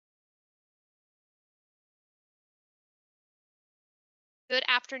Good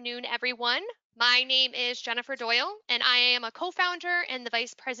afternoon, everyone. My name is Jennifer Doyle, and I am a co founder and the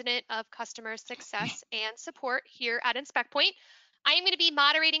Vice President of Customer Success and Support here at InspectPoint. I am going to be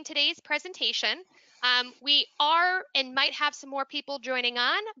moderating today's presentation. We are and might have some more people joining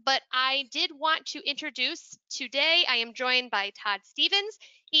on, but I did want to introduce today. I am joined by Todd Stevens.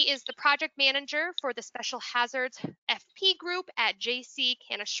 He is the project manager for the Special Hazards FP group at JC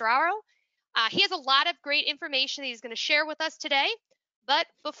Cannistraro. He has a lot of great information that he's going to share with us today. But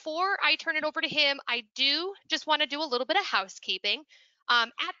before I turn it over to him, I do just want to do a little bit of housekeeping. At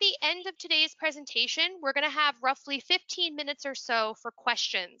the end of today's presentation, we're going to have roughly 15 minutes or so for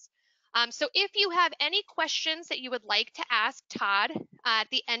questions. So if you have any questions that you would like to ask Todd at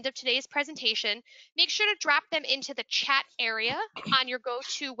the end of today's presentation, make sure to drop them into the chat area on your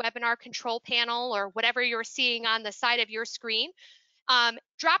GoToWebinar control panel or whatever you're seeing on the side of your screen.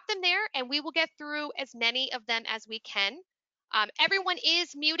 Drop them there and we will get through as many of them as we can. Everyone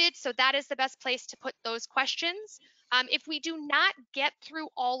is muted, so that is the best place to put those questions. If we do not get through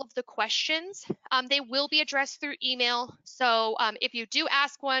all of the questions, they will be addressed through email. So if you do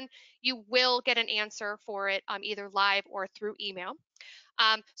ask one, you will get an answer for it either live or through email.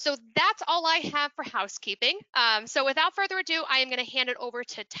 So that's all I have for housekeeping. So without further ado, I am going to hand it over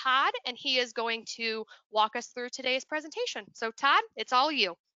to Todd, and he is going to walk us through today's presentation. So Todd, it's all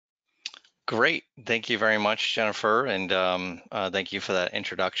you. Great. Thank you very much, Jennifer, and thank you for that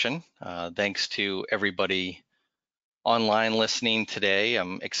introduction. Thanks to everybody online listening today.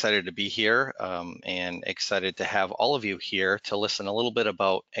 I'm excited to be here and excited to have all of you here to listen a little bit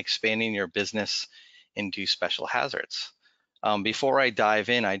about expanding your business into special hazards. Before I dive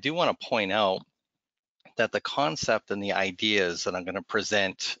in, I do want to point out that the concept and the ideas that I'm going to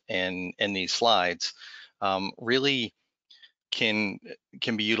present in these slides really can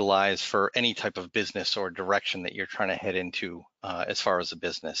be utilized for any type of business or direction that you're trying to head into as far as a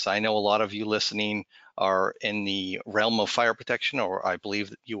business. I know a lot of you listening are in the realm of fire protection, or I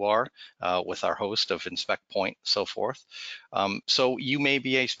believe that you are with our host of InspectPoint, so forth. So you may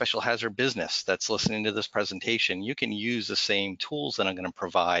be a special hazard business that's listening to this presentation. You can use the same tools that I'm going to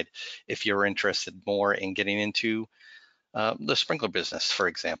provide if you're interested more in getting into the sprinkler business, for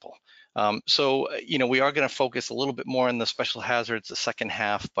example. We are going to focus a little bit more on the special hazards the second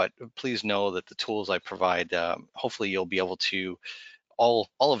half, but please know that the tools I provide, hopefully you'll be able to, all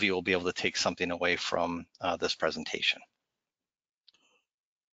of you will be able to take something away from this presentation.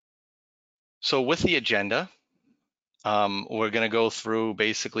 So with the agenda, we're going to go through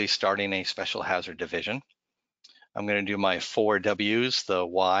basically starting a special hazard division. I'm going to do my 4 W's, the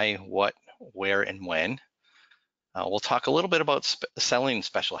why, what, where, and when. We'll talk a little bit about selling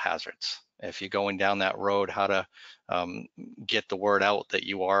special hazards. If you're going down that road, how to get the word out that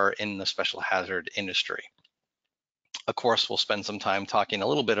you are in the special hazard industry. Of course, we'll spend some time talking a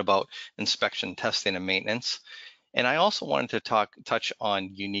little bit about inspection, testing, and maintenance. And I also wanted to touch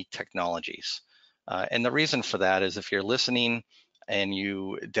on unique technologies. And the reason for that is if you're listening and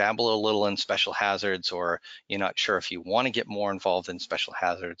you dabble a little in special hazards, or you're not sure if you want to get more involved in special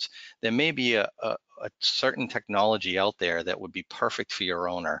hazards, there may be a certain technology out there that would be perfect for your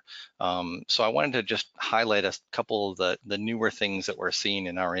owner. So I wanted to just highlight a couple of the newer things that we're seeing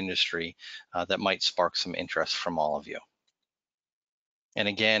in our industry that might spark some interest from all of you. And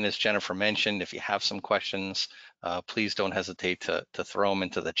again, as Jennifer mentioned, if you have some questions, please don't hesitate to throw them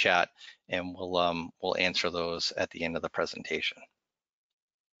into the chat, and we'll answer those at the end of the presentation.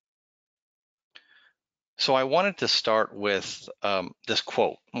 So I wanted to start with this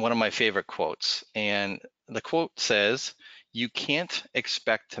quote, one of my favorite quotes. And the quote says, "You can't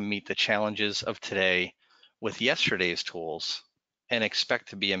expect to meet the challenges of today with yesterday's tools and expect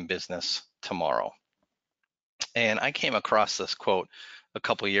to be in business tomorrow." And I came across this quote a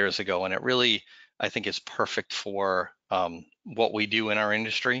couple of years ago, and it really, I think, is perfect for what we do in our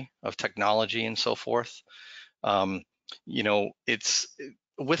industry of technology and so forth. It's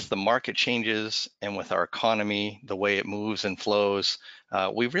with the market changes and with our economy, the way it moves and flows,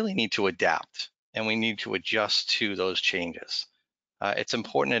 we really need to adapt and we need to adjust to those changes. It's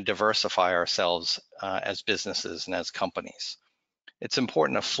important to diversify ourselves as businesses and as companies. It's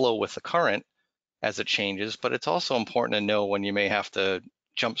important to flow with the current as it changes, but it's also important to know when you may have to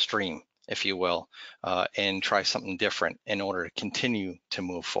jump stream, if you will, and try something different in order to continue to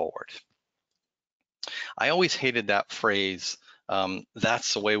move forward. I always hated that phrase,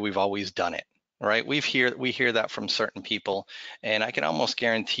 that's the way we've always done it, right? We hear that from certain people, and I can almost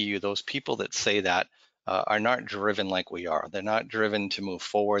guarantee you those people that say that are not driven like we are. They're not driven to move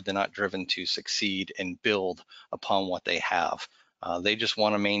forward. They're not driven to succeed and build upon what they have. They just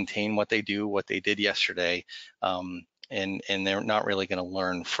want to maintain what they do, what they did yesterday, and they're not really going to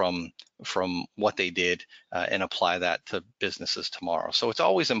learn from what they did and apply that to businesses tomorrow. So it's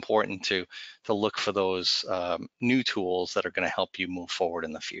always important to look for those new tools that are going to help you move forward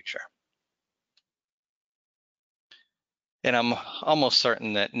in the future. And I'm almost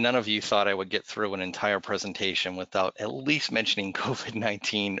certain that none of you thought I would get through an entire presentation without at least mentioning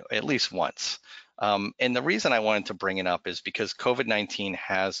COVID-19 at least once. And the reason I wanted to bring it up is because COVID-19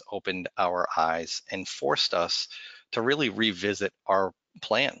 has opened our eyes and forced us to really revisit our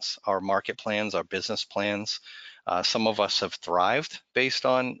plans, our market plans, our business plans. Some of us have thrived based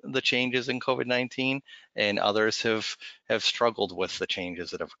on the changes in COVID-19, and others have struggled with the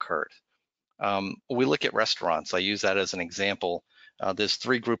changes that have occurred. We look at restaurants. I use that as an example. There's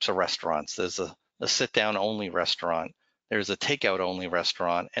three groups of restaurants. There's a sit-down only restaurant, there's a takeout only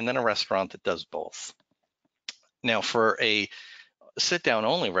restaurant, and then a restaurant that does both. Now, for a sit-down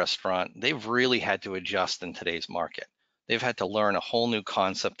only restaurant, they've really had to adjust in today's market. They've had to learn a whole new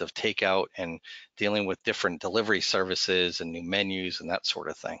concept of takeout and dealing with different delivery services and new menus and that sort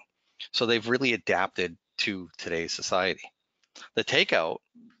of thing. So they've really adapted to today's society. The takeout,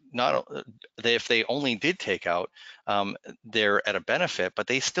 not if they only did takeout, they're at a benefit, but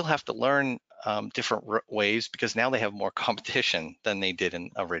they still have to learn different ways because now they have more competition than they did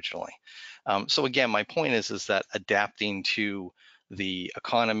originally. So again, my point is that adapting to the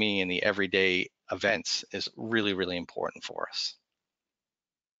economy and the everyday events is really, really important for us.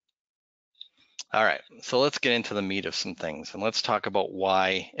 All right, so let's get into the meat of some things, and let's talk about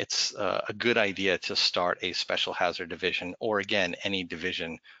why it's a good idea to start a special hazard division, or again, any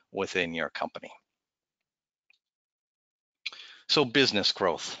division within your company. So business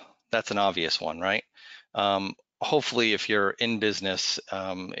growth, that's an obvious one, right? Hopefully, if you're in business,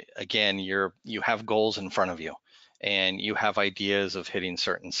 again, you have goals in front of you, and you have ideas of hitting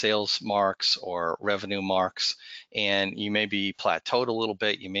certain sales marks or revenue marks, and you may be plateaued a little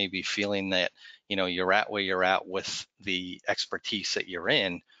bit. You may be feeling that you're at where you're at with the expertise that you're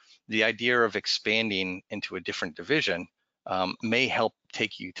in. The idea of expanding into a different division may help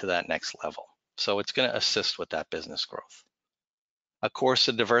take you to that next level. So it's going to assist with that business growth. Of course,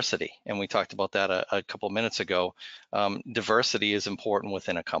 the diversity, and we talked about that a couple minutes ago. Diversity is important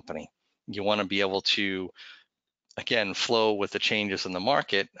within a company. You want to be able to, again, flow with the changes in the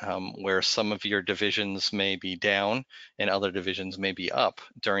market, where some of your divisions may be down and other divisions may be up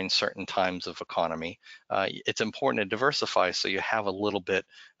during certain times of economy. It's important to diversify so you have a little bit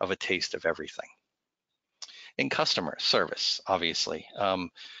of a taste of everything. And customer service, obviously.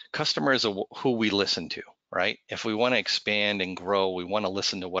 Customers are who we listen to, right? If we want to expand and grow, we want to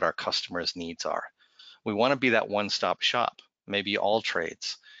listen to what our customers' needs are. We want to be that one-stop shop, maybe all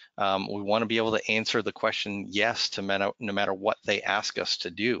trades. We want to be able to answer the question yes to no matter what they ask us to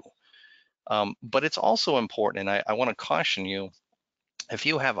do. But it's also important, and I want to caution you, if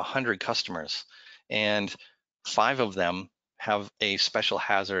you have 100 customers and 5 of them have a special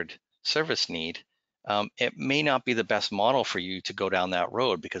hazard service need, it may not be the best model for you to go down that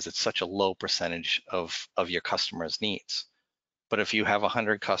road because it's such a low percentage of your customers' needs. But if you have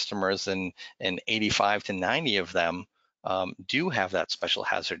 100 customers and 85 to 90 of them do have that special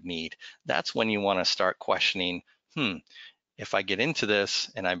hazard need, that's when you want to start questioning, if I get into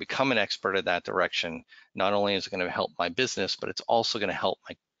this and I become an expert at that direction, not only is it going to help my business, but it's also going to help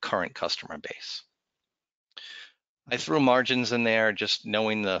my current customer base. I threw margins in there, just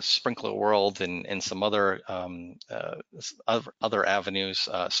knowing the sprinkler world and some other avenues.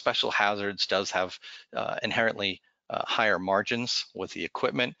 Special hazards does have inherently higher margins with the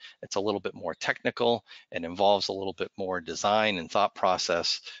equipment. It's a little bit more technical and involves a little bit more design and thought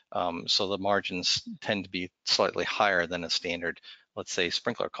process. So the margins tend to be slightly higher than a standard, let's say,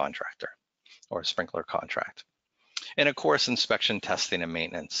 sprinkler contractor or sprinkler contract. And of course, inspection, testing, and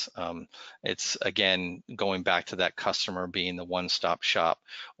maintenance. It's, again, going back to that customer being the one-stop shop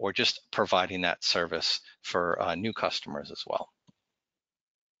or just providing that service for new customers as well.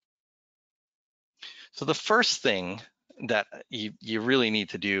 So the first thing that you really need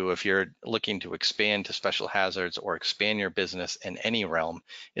to do if you're looking to expand to special hazards or expand your business in any realm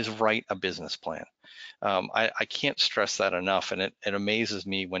is write a business plan. I can't stress that enough, and it amazes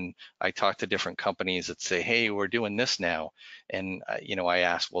me when I talk to different companies that say, hey, we're doing this now. And I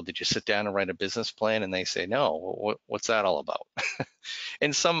ask, well, did you sit down and write a business plan? And they say, no. What's that all about?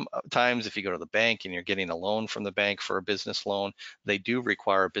 And sometimes if you go to the bank and you're getting a loan from the bank for a business loan, they do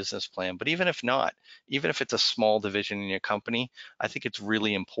require a business plan. But even if not, even if it's a small division in your company, I think it's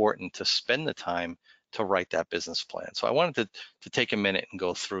really important to spend the time to write that business plan. So I wanted to take a minute and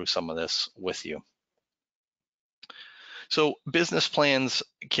go through some of this with you. So business plans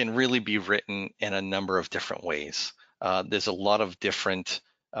can really be written in a number of different ways. There's a lot of different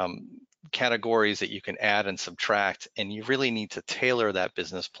categories that you can add and subtract, and you really need to tailor that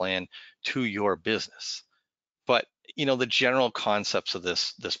business plan to your business. But the general concepts of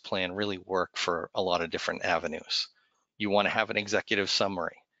this plan really work for a lot of different avenues. You want to have an executive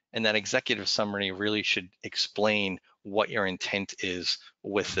summary, and that executive summary really should explain what your intent is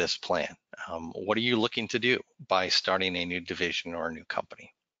with this plan. What are you looking to do by starting a new division or a new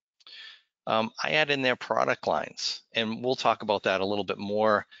company? I add in there product lines, and we'll talk about that a little bit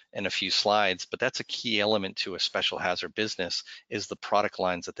more in a few slides, but that's a key element to a special hazard business is the product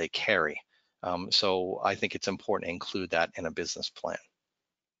lines that they carry. So I think it's important to include that in a business plan.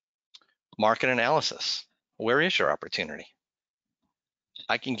 Market analysis. Where is your opportunity?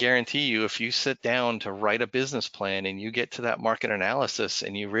 I can guarantee you if you sit down to write a business plan and you get to that market analysis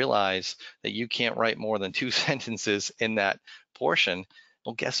and you realize that you can't write more than 2 sentences in that portion,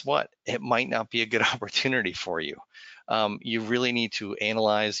 well, guess what? It might not be a good opportunity for you. You really need to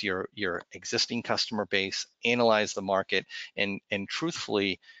analyze your existing customer base, analyze the market, and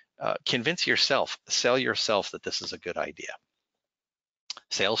truthfully convince yourself, sell yourself that this is a good idea.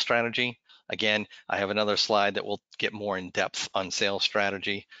 Sales strategy. Again, I have another slide that will get more in depth on sales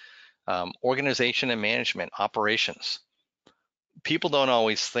strategy. Organization and management, operations. People don't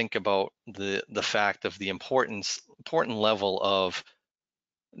always think about the fact of the important level of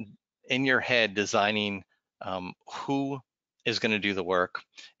in your head designing who is going to do the work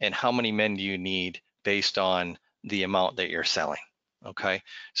and how many men do you need based on the amount that you're selling. Okay,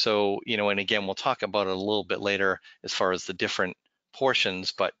 so and again, we'll talk about it a little bit later as far as the different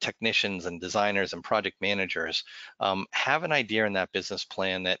portions, but technicians and designers and project managers have an idea in that business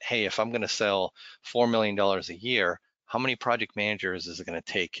plan that, hey, if I'm going to sell $4 million a year, how many project managers is it going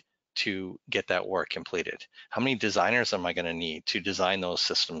to take to get that work completed? How many designers am I going to need to design those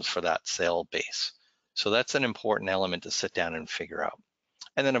systems for that sale base? So that's an important element to sit down and figure out.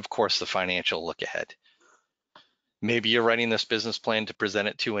 And then, of course, the financial look ahead. Maybe you're writing this business plan to present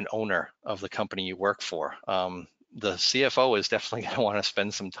it to an owner of the company you work for. The CFO is definitely going to want to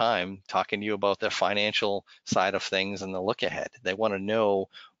spend some time talking to you about the financial side of things and the look ahead. They want to know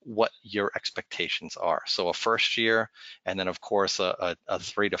what your expectations are. So a first year, and then of course a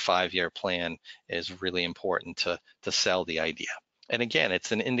 3 to 5 year plan is really important to sell the idea. And again,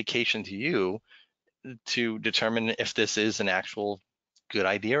 it's an indication to you to determine if this is an actual good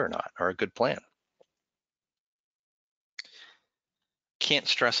idea or not, or a good plan. Can't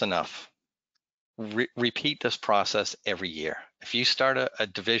stress enough. Repeat this process every year. If you start a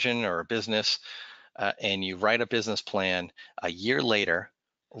division or a business and you write a business plan, a year later,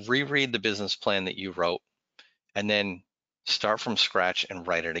 reread the business plan that you wrote and then start from scratch and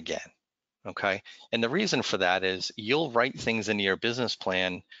write it again. Okay. And the reason for that is you'll write things into your business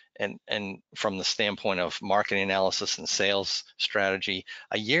plan and from the standpoint of marketing analysis and sales strategy,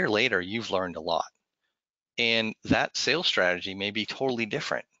 a year later, you've learned a lot. And that sales strategy may be totally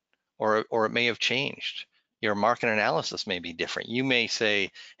different, or it may have changed. Your market analysis may be different. You may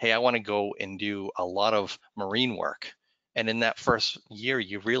say, hey, I want to go and do a lot of marine work. And in that first year,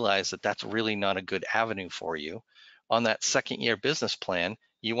 you realize that that's really not a good avenue for you. On that second year business plan,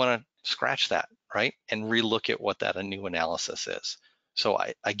 you want to scratch that, right? And relook at what that new analysis is. So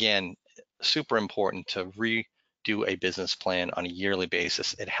again, super important to redo a business plan on a yearly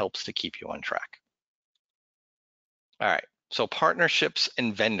basis. It helps to keep you on track. All right, so partnerships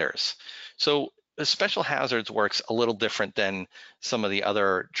and vendors. So special hazards works a little different than some of the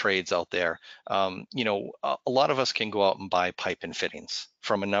other trades out there. A lot of us can go out and buy pipe and fittings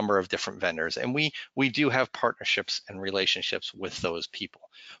from a number of different vendors, and we do have partnerships and relationships with those people,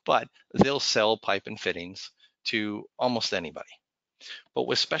 but they'll sell pipe and fittings to almost anybody. But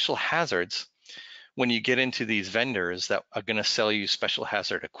with special hazards, when you get into these vendors that are going to sell you special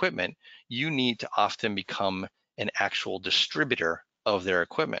hazard equipment, you need to often become an actual distributor of their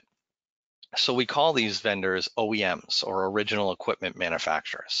equipment. So we call these vendors OEMs, or original equipment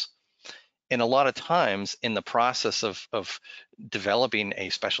manufacturers. And a lot of times in the process of developing a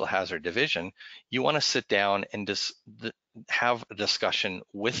special hazard division, you want to sit down and just have a discussion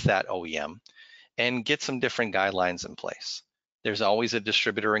with that OEM and get some different guidelines in place. There's always a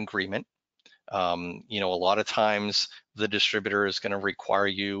distributor agreement. A lot of times the distributor is going to require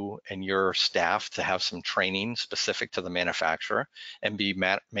you and your staff to have some training specific to the manufacturer and be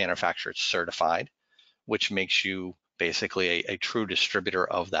manufacturer certified, which makes you basically a true distributor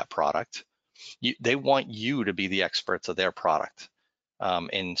of that product. They want you to be the experts of their product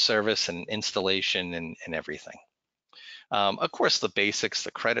in service and installation and everything. Of course, the basics,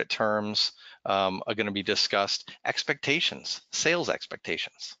 the credit terms are going to be discussed. Expectations, sales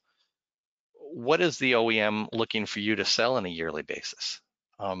expectations. what is the OEM looking for you to sell on a yearly basis?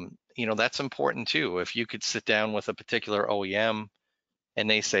 That's important too. If you could sit down with a particular OEM and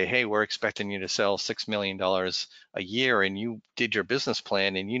they say, hey, we're expecting you to sell $6 million a year, and you did your business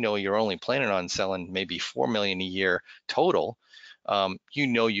plan and you're only planning on selling maybe $4 million a year total,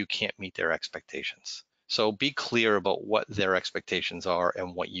 you can't meet their expectations. So be clear about what their expectations are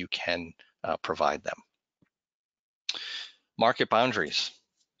and what you can provide them. Market boundaries.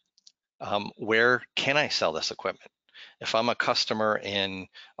 Where can I sell this equipment? If I'm a customer in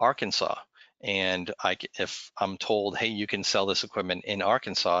Arkansas and if I'm told, hey, you can sell this equipment in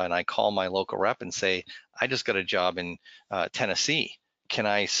Arkansas, and I call my local rep and say, I just got a job in Tennessee, can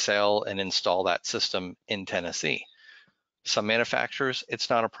I sell and install that system in Tennessee? Some manufacturers, it's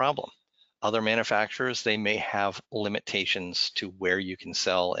not a problem. Other manufacturers, they may have limitations to where you can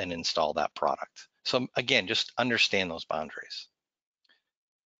sell and install that product. So again, just understand those boundaries.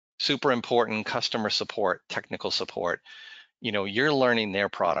 Super important, customer support, technical support. You're learning their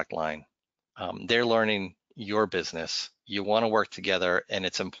product line. They're learning your business. You want to work together, and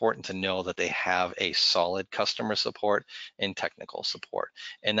it's important to know that they have a solid customer support and technical support.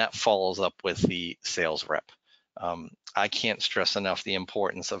 And that follows up with the sales rep. I can't stress enough the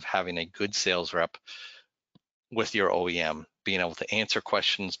importance of having a good sales rep with your OEM, being able to answer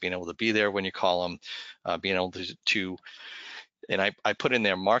questions, being able to be there when you call them, being able to and I put in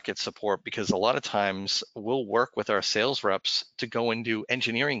there market support, because a lot of times we'll work with our sales reps to go and do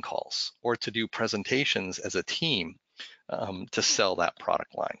engineering calls or to do presentations as a team to sell that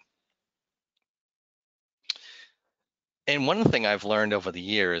product line. And one thing I've learned over the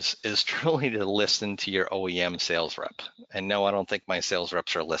years is truly to listen to your OEM sales rep. And no, I don't think my sales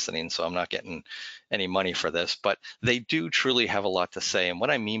reps are listening, so I'm not getting any money for this, but they do truly have a lot to say. And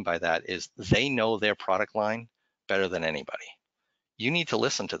what I mean by that is they know their product line better than anybody. You need to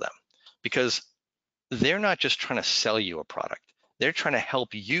listen to them, because they're not just trying to sell you a product. They're trying to help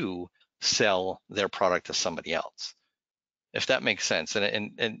you sell their product to somebody else, if that makes sense.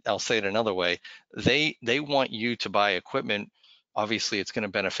 And I'll say it another way. They want you to buy equipment. Obviously, it's going to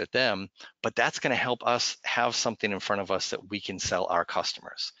benefit them, but that's going to help us have something in front of us that we can sell our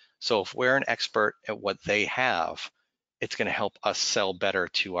customers. So if we're an expert at what they have, it's going to help us sell better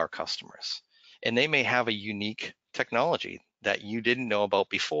to our customers. And they may have a unique technology that you didn't know about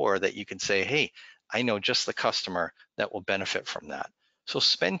before that you can say, hey, I know just the customer that will benefit from that. So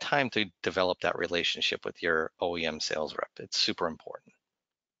spend time to develop that relationship with your OEM sales rep. It's super important.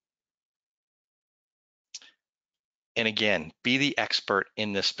 And again, be the expert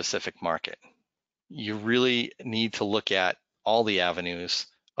in this specific market. You really need to look at all the avenues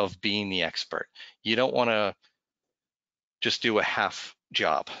of being the expert. You don't want to just do a half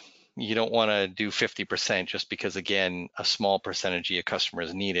job. You don't want to do 50% just because, again, a small percentage of your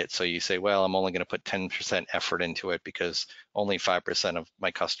customers need it. So you say, well, I'm only going to put 10% effort into it because only 5% of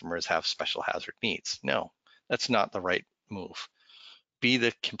my customers have special hazard needs. No, that's not the right move. Be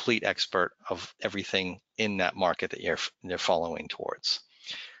the complete expert of everything in that market that you're following towards.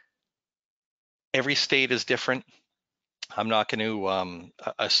 Every state is different. I'm not going to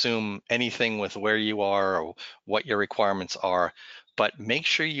assume anything with where you are or what your requirements are, but make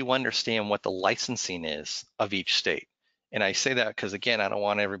sure you understand what the licensing is of each state. And I say that because, again, I don't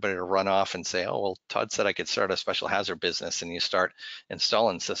want everybody to run off and say, oh, well, Todd said I could start a special hazard business, and you start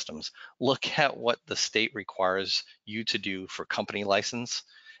installing systems. Look at what the state requires you to do for company license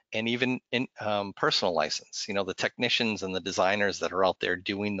and even in personal license. The technicians and the designers that are out there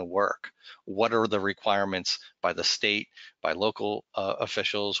doing the work. What are the requirements by the state, by local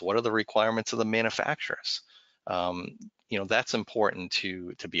officials? What are the requirements of the manufacturers? That's important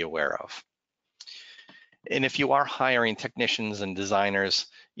to be aware of. And if you are hiring technicians and designers,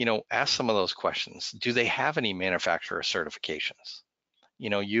 ask some of those questions. Do they have any manufacturer certifications?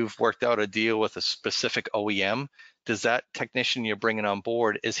 You've worked out a deal with a specific OEM. Does that technician you're bringing on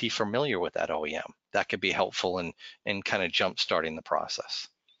board, is he familiar with that OEM? That could be helpful in kind of jump starting the process.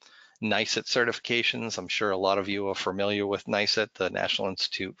 NICET certifications, I'm sure a lot of you are familiar with NICET, the National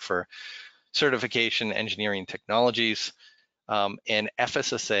Institute for Certification Engineering Technologies, and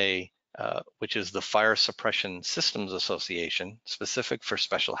FSSA, which is the Fire Suppression Systems Association, specific for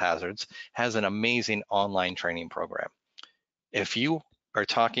special hazards, has an amazing online training program. If you are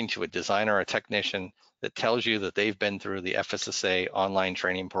talking to a designer or a technician that tells you that they've been through the FSSA online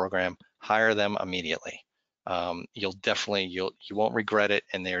training program, hire them immediately. You won't regret it,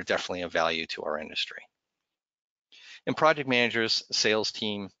 and they are definitely a value to our industry. And project managers, sales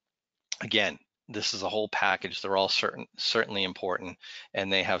team, again, this is a whole package. They're all certainly important,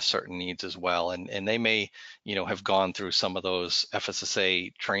 and they have certain needs as well. And they may, have gone through some of those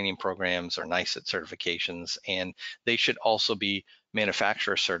FSSA training programs or NICET certifications, and they should also be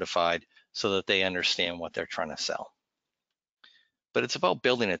manufacturer certified so that they understand what they're trying to sell. But it's about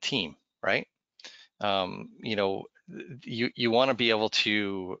building a team, right? You want to be able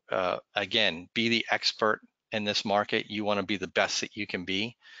to, again, be the expert in this market. You want to be the best that you can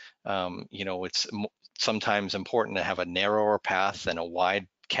be. It's sometimes important to have a narrower path than a wide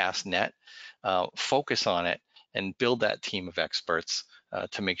cast net. Focus on it and build that team of experts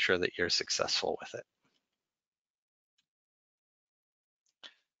to make sure that you're successful with it.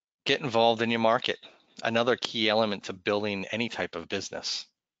 Get involved in your market. Another key element to building any type of business.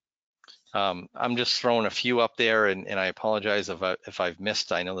 I'm just throwing a few up there, and I apologize if I've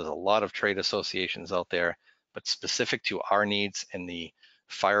missed. I know there's a lot of trade associations out there, but specific to our needs in the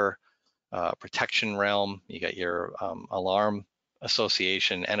fire protection realm, you got your alarm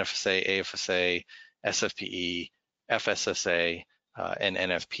association, NFSA, AFSA, SFPE, FSSA, and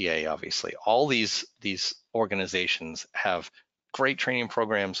NFPA, obviously. All these organizations have great training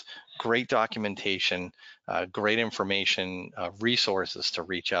programs, great documentation, great information, resources to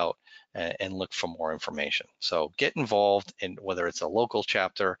reach out and look for more information. So get involved in whether it's a local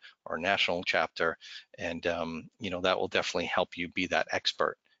chapter or a national chapter, and that will definitely help you be that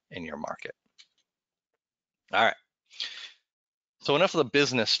expert in your market. All right. So enough of the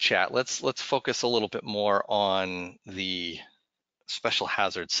business chat. Let's focus a little bit more on the special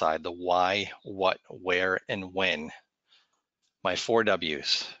hazard side, the why, what, where, and when. My 4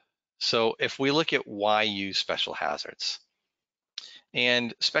 W's. So if we look at why use special hazards,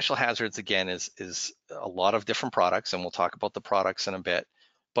 and special hazards again is a lot of different products, and we'll talk about the products in a bit.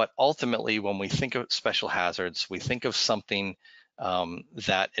 But ultimately, when we think of special hazards, we think of something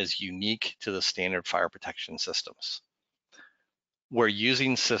that is unique to the standard fire protection systems. We're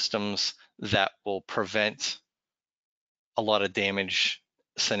using systems that will prevent a lot of damage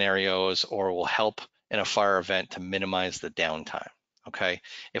scenarios or will help in a fire event to minimize the downtime. Okay,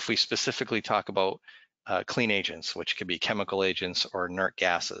 if we specifically talk about clean agents, which could be chemical agents or inert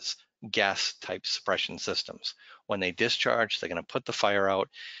gases, gas type suppression systems, when they discharge, they're going to put the fire out,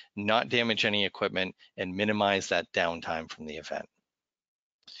 not damage any equipment, and minimize that downtime from the event.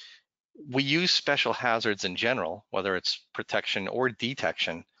 We use special hazards in general, whether it's protection or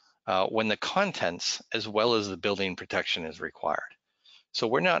detection, when the contents as well as the building protection is required. So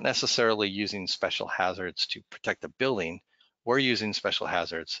we're not necessarily using special hazards to protect the building. We're using special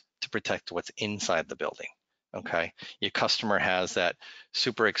hazards to protect what's inside the building. Okay, your customer has that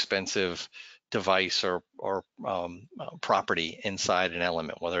super expensive device or property inside an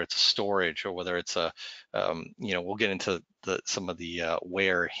element, whether it's storage or whether it's a, we'll get into some of the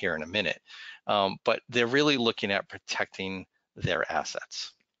where here in a minute. But they're really looking at protecting their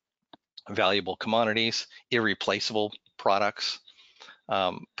assets, valuable commodities, irreplaceable products,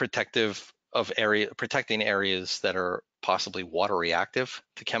 protecting areas that are possibly water reactive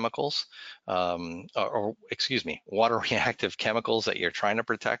to chemicals, water reactive chemicals that you're trying to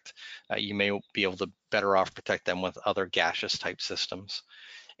protect. You may be able to better off protect them with other gaseous type systems,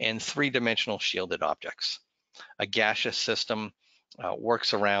 and three-dimensional shielded objects. A gaseous system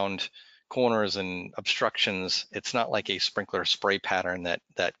works around corners and obstructions. It's not like a sprinkler spray pattern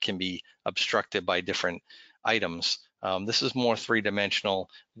that can be obstructed by different items. This is more three-dimensional,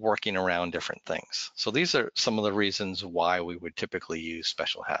 working around different things. So these are some of the reasons why we would typically use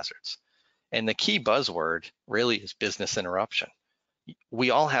special hazards. And the key buzzword really is business interruption. We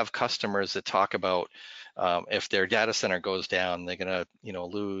all have customers that talk about if their data center goes down, they're gonna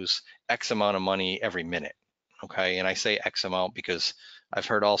lose X amount of money every minute. Okay, and I say X amount because I've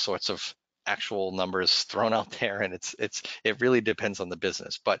heard all sorts of actual numbers thrown out there, and it really depends on the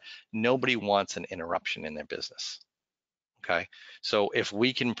business. But nobody wants an interruption in their business. Okay, so if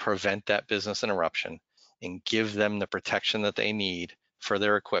we can prevent that business interruption and give them the protection that they need for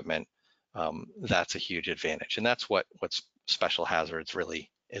their equipment, that's a huge advantage. And that's what special hazards really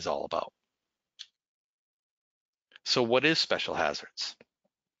is all about. So what is special hazards?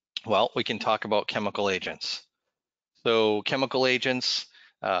 Well, we can talk about chemical agents. So chemical agents,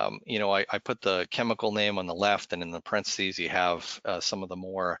 I put the chemical name on the left, and in the parentheses you have some of the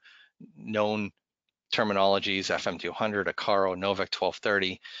more known terminologies: FM200, Acaro, Novec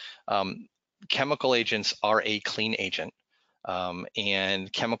 1230. Chemical agents are a clean agent,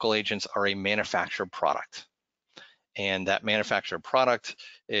 and chemical agents are a manufactured product. And that manufactured product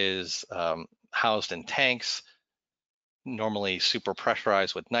is housed in tanks, normally super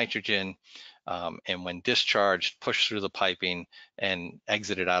pressurized with nitrogen, and when discharged, pushed through the piping and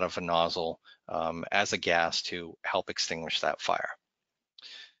exited out of a nozzle as a gas to help extinguish that fire.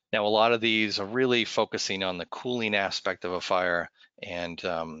 Now, a lot of these are really focusing on the cooling aspect of a fire and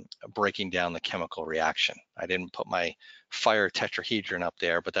breaking down the chemical reaction. I didn't put my fire tetrahedron up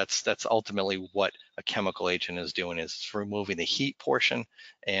there, but that's ultimately what a chemical agent is doing, is removing the heat portion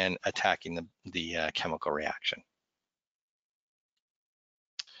and attacking the chemical reaction.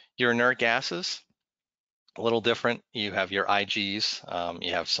 Your inert gases, a little different. You have your IGs,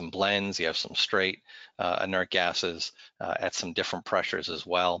 you have some blends, you have some straight inert gases at some different pressures as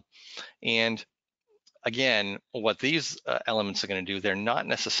well. And again, what these elements are going to do, they're not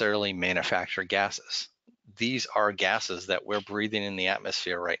necessarily manufactured gases. These are gases that we're breathing in the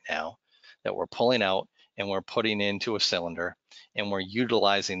atmosphere right now, that we're pulling out and we're putting into a cylinder, and we're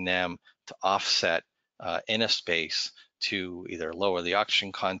utilizing them to offset in a space to either lower the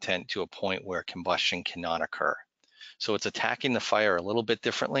oxygen content to a point where combustion cannot occur. So it's attacking the fire a little bit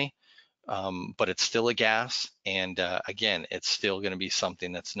differently, but it's still a gas. And again, it's still going to be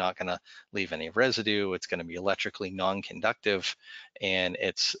something that's not going to leave any residue. It's going to be electrically non-conductive, and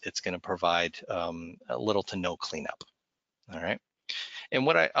it's going to provide a little to no cleanup. All right. And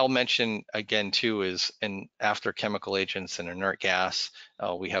what I'll mention again too is, after chemical agents and inert gas,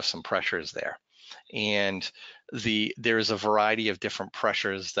 we have some pressures there. And there's a variety of different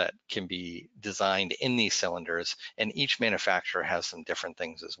pressures that can be designed in these cylinders, and each manufacturer has some different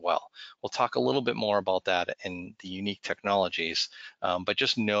things as well. We'll talk a little bit more about that in the unique technologies, but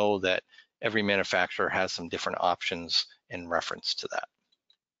just know that every manufacturer has some different options in reference to that.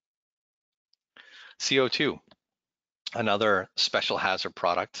 CO2. Another special hazard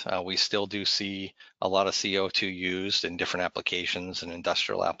product. We still do see a lot of CO2 used in different applications and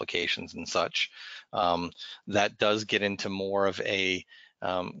industrial applications and such. That does get into more of a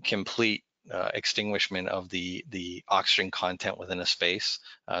complete extinguishment of the oxygen content within a space.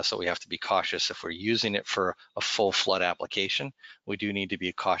 So we have to be cautious if we're using it for a full flood application. We do need to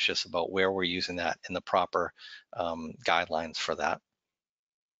be cautious about where we're using that and the proper guidelines for that.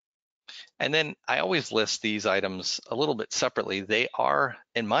 And then I always list these items a little bit separately. They are,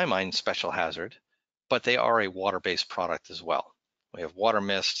 in my mind, special hazard, but they are a water-based product as well. We have water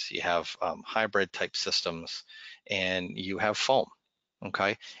mist, you have hybrid type systems, and you have foam.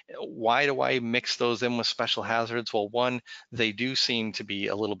 Okay, why do I mix those in with special hazards? Well, one, they do seem to be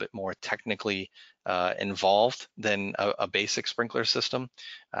a little bit more technically involved than a basic sprinkler system.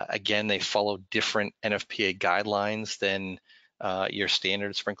 Again, they follow different NFPA guidelines than your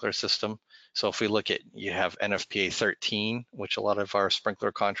standard sprinkler system. So if we look at, you have NFPA 13, which a lot of our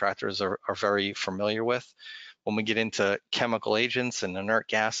sprinkler contractors are very familiar with. When we get into chemical agents and inert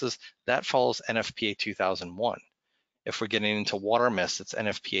gases, that follows NFPA 2001. If we're getting into water mist, it's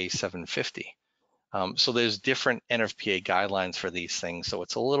NFPA 750. So there's different NFPA guidelines for these things. So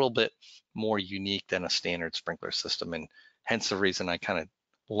it's a little bit more unique than a standard sprinkler system, and hence the reason I kind of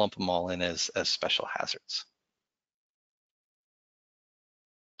lump them all in as special hazards.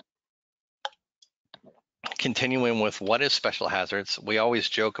 Continuing with what is special hazards, we always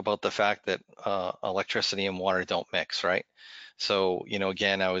joke about the fact that electricity and water don't mix, right? So,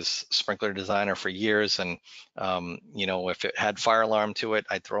 again, I was sprinkler designer for years, and, if it had fire alarm to it,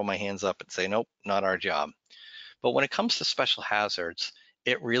 I'd throw my hands up and say, nope, not our job. But when it comes to special hazards,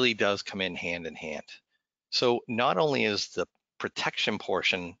 it really does come in hand. So not only is the protection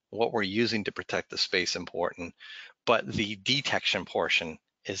portion, what we're using to protect the space, important, but the detection portion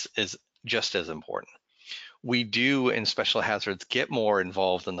is just as important. We do, in special hazards, get more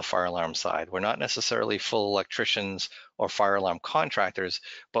involved in the fire alarm side. We're not necessarily full electricians or fire alarm contractors,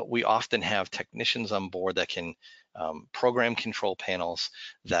 but we often have technicians on board that can program control panels,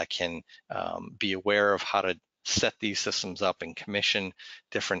 that can be aware of how to set these systems up and commission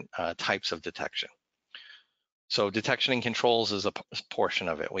different types of detection. So detection and controls is a portion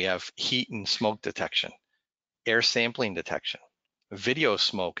of it. We have heat and smoke detection, air sampling detection. Video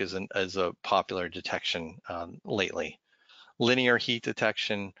smoke is a popular detection lately. Linear heat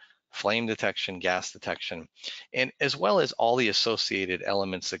detection, flame detection, gas detection, and as well as all the associated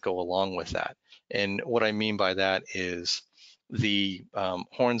elements that go along with that. And what I mean by that is the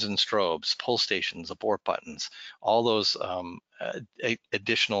horns and strobes, pull stations, abort buttons, all those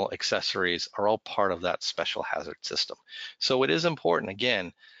additional accessories are all part of that special hazard system. So it is important,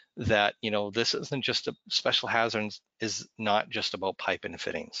 again, that this isn't just a special hazards is not just about pipe and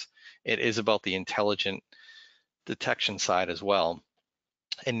fittings. It is about the intelligent detection side as well,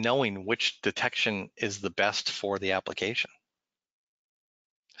 and knowing which detection is the best for the application.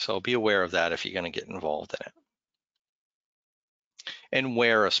 So be aware of that if you're going to get involved in it. and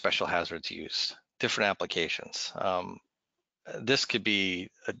where a special hazard's used, different applications. This could be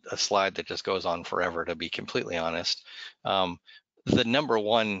a slide that just goes on forever, to be completely honest. The number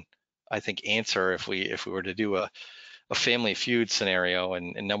one, I think, answer, if we were to do a Family Feud scenario,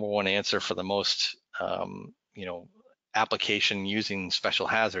 and number one answer for the most application using special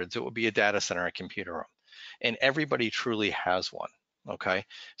hazards, it would be a data center, a computer room, and everybody truly has one. Okay,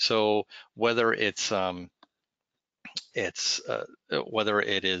 so whether whether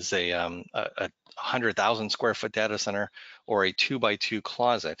it is a 100,000 square foot data center or a 2x2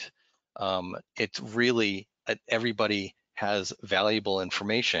 closet, it's really everybody has valuable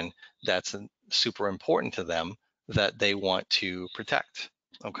information that's super important to them that they want to protect.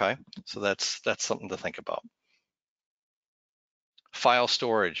 Okay, so that's something to think about. File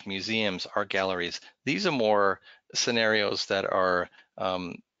storage, museums, art galleries. These are more scenarios that are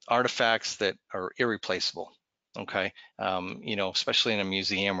artifacts that are irreplaceable. Okay, especially in a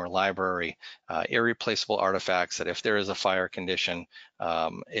museum or library, irreplaceable artifacts that if there is a fire condition,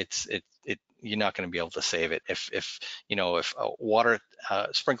 you're not going to be able to save it. If a water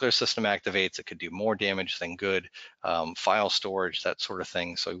sprinkler system activates, it could do more damage than good. File storage, that sort of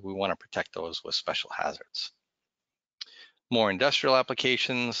thing. So we want to protect those with special hazards. More industrial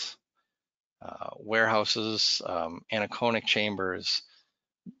applications, warehouses, anechoic chambers.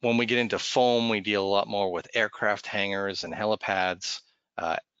 When we get into foam, we deal a lot more with aircraft hangars and helipads,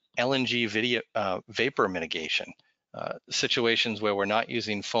 LNG vapor mitigation, situations where we're not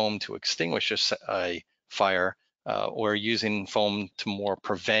using foam to extinguish a fire, we're using foam to more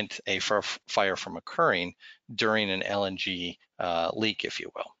prevent a fire from occurring during an LNG leak, if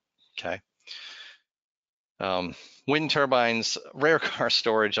you will. Okay. Wind turbines, rare car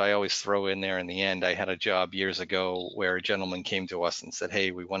storage, I always throw in there in the end. I had a job years ago where a gentleman came to us and said, hey,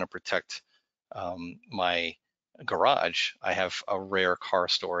 we want to protect my garage. I have a rare car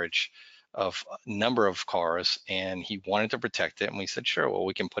storage of a number of cars, and he wanted to protect it. And we said, sure, well,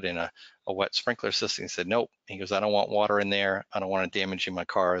 we can put in a wet sprinkler system. He said, nope. He goes, I don't want water in there. I don't want it damaging my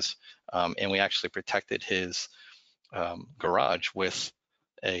cars. And we actually protected his garage with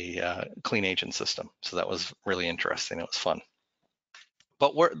a clean agent system. So that was really interesting. It was fun.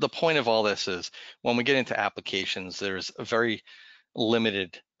 But the point of all this is when we get into applications, there's very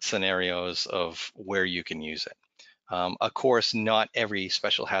limited scenarios of where you can use it. Of course, not every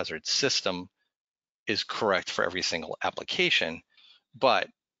special hazard system is correct for every single application, but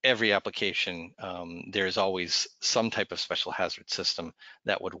every application, there's always some type of special hazard system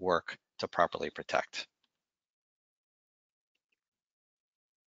that would work to properly protect.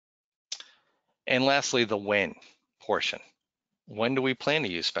 And lastly, the when portion. When do we plan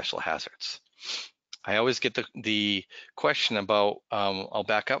to use special hazards? I always get the question about, I'll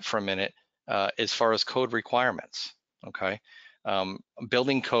back up for a minute, as far as code requirements, okay?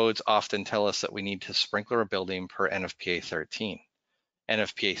 Building codes often tell us that we need to sprinkler a building per NFPA 13.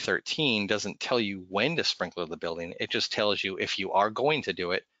 NFPA 13 doesn't tell you when to sprinkler the building, it just tells you if you are going to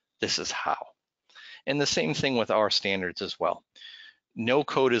do it, this is how. And the same thing with our standards as well. No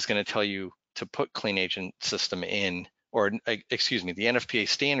code is going to tell you to put clean agent system in, or excuse me, the NFPA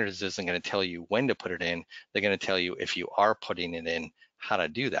standards isn't going to tell you when to put it in. They're going to tell you if you are putting it in, how to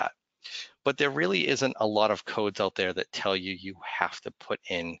do that. But there really isn't a lot of codes out there that tell you you have to put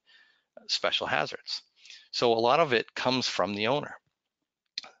in special hazards. So a lot of it comes from the owner.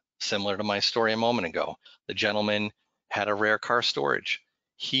 Similar to my story a moment ago, the gentleman had a rare car storage.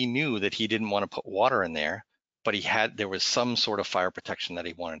 He knew that he didn't want to put water in there, but there was some sort of fire protection that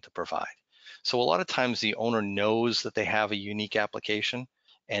he wanted to provide. So a lot of times the owner knows that they have a unique application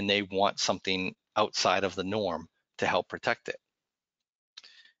and they want something outside of the norm to help protect it.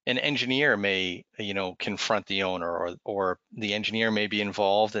 An engineer may, confront the owner, or the engineer may be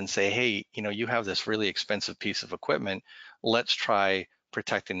involved and say, hey, you have this really expensive piece of equipment. Let's try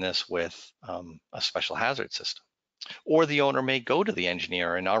protecting this with a special hazard system. Or the owner may go to the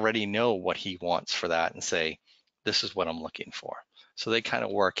engineer and already know what he wants for that and say, this is what I'm looking for. So they kind of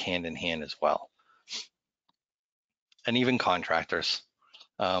work hand in hand as well. And even contractors,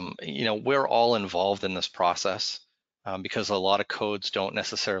 we're all involved in this process because a lot of codes don't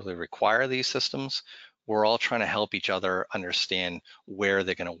necessarily require these systems. We're all trying to help each other understand where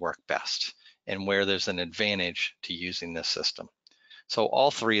they're going to work best and where there's an advantage to using this system. So all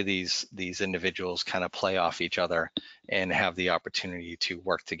three of these individuals kind of play off each other and have the opportunity to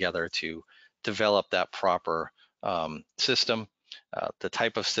work together to develop that proper system, the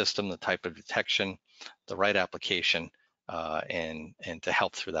type of system, the type of detection, the right application, and to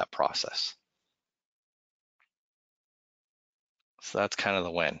help through that process. So that's kind of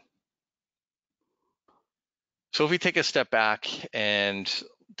the when. So if we take a step back and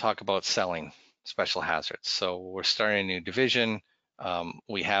talk about selling special hazards. So we're starting a new division.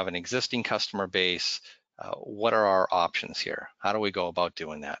 We have an existing customer base. What are our options here? How do we go about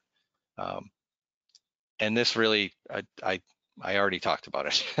doing that? Um, and this really, I already talked about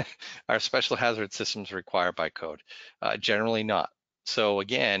it. Are special hazard systems required by code? Generally not. So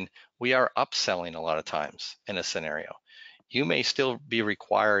again, we are upselling a lot of times in a scenario. You may still be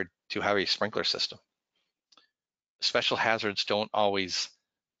required to have a sprinkler system. Special hazards don't always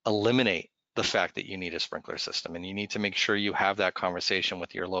eliminate the fact that you need a sprinkler system, and you need to make sure you have that conversation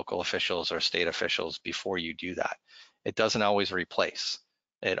with your local officials or state officials before you do that. It doesn't always replace.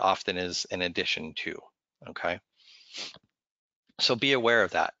 It often is an addition to, okay? So be aware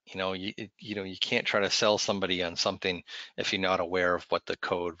of that. You can't try to sell somebody on something if you're not aware of what the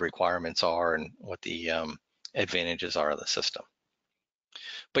code requirements are and what the advantages are of the system.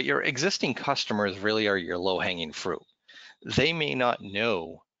 But your existing customers really are your low-hanging fruit. They may not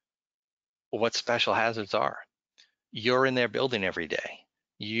know what special hazards are. You're in their building every day.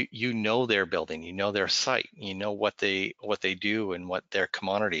 You know their building, you know their site, you know what they do and what their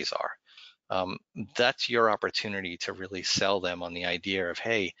commodities are. That's your opportunity to really sell them on the idea of,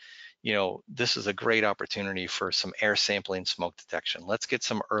 hey, this is a great opportunity for some air sampling smoke detection. Let's get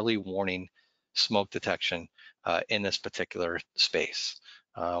some early warning smoke detection in this particular space.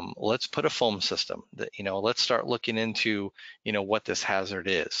 Let's put a foam system that, let's start looking into, what this hazard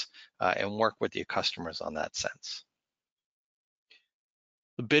is and work with your customers on that sense.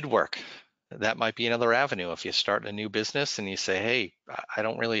 The bid work, that might be another avenue. If you start a new business and you say, hey, I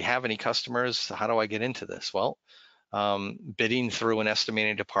don't really have any customers, how do I get into this? Well, bidding through an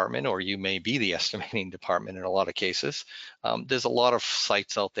estimating department, or you may be the estimating department in a lot of cases. There's a lot of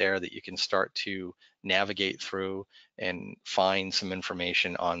sites out there that you can start to navigate through and find some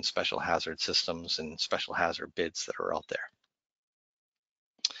information on special hazard systems and special hazard bids that are out there.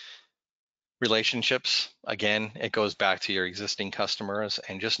 Relationships, again, it goes back to your existing customers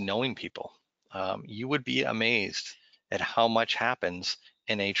and just knowing people. You would be amazed at how much happens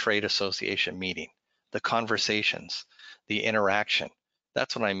in a trade association meeting, the conversations, the interaction.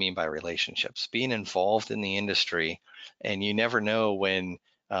 That's what I mean by relationships, being involved in the industry, and you never know when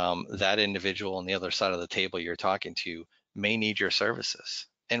that individual on the other side of the table you're talking to may need your services,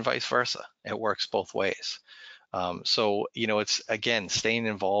 and vice versa. It works both ways. So, it's again, staying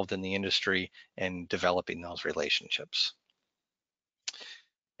involved in the industry and developing those relationships.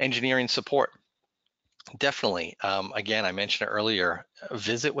 Engineering support, definitely. Again, I mentioned it earlier,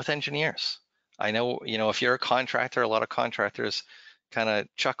 visit with engineers. I know, if you're a contractor, a lot of contractors kind of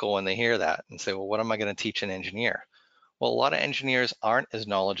chuckle when they hear that and say, well, what am I going to teach an engineer? Well, a lot of engineers aren't as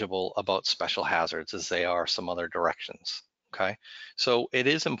knowledgeable about special hazards as they are some other directions. Okay, so it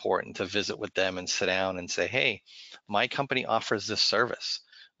is important to visit with them and sit down and say, hey, my company offers this service.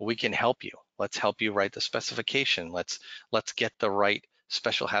 We can help you. Let's help you write the specification. Let's get the right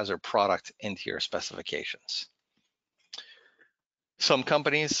special hazard product into your specifications. Some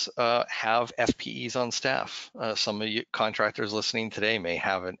companies have FPEs on staff. Some of you contractors listening today may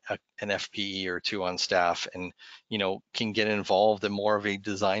have an FPE or two on staff, and can get involved in more of a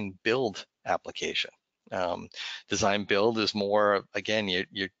design build application. Design build is more, again,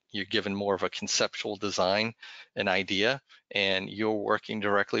 you're given more of a conceptual design, an idea, and you're working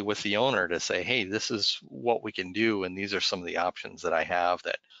directly with the owner to say, hey, this is what we can do, and these are some of the options that I have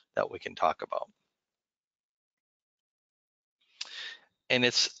that we can talk about. And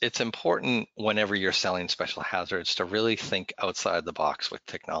it's important whenever you're selling special hazards to really think outside the box with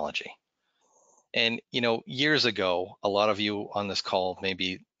technology. And years ago, a lot of you on this call may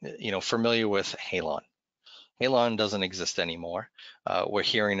be familiar with Halon. Halon doesn't exist anymore. We're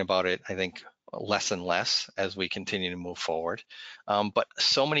hearing about it, I think, less and less as we continue to move forward. But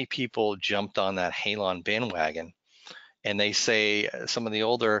so many people jumped on that Halon bandwagon, and they say, some of the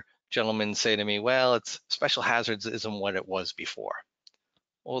older gentlemen say to me, well, it's special hazards isn't what it was before.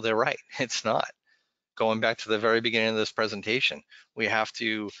 Well, they're right. It's not. Going back to the very beginning of this presentation, we have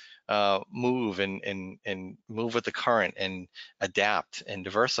to move and move with the current and adapt and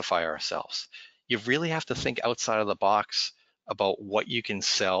diversify ourselves. You really have to think outside of the box about what you can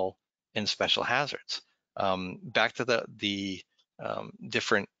sell in special hazards. Back to the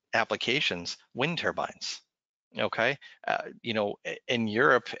different applications, wind turbines. Okay, in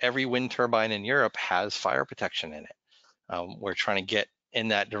Europe, every wind turbine in Europe has fire protection in it. We're trying to get in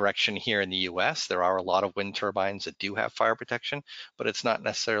that direction here in the US. There are a lot of wind turbines that do have fire protection, but it's not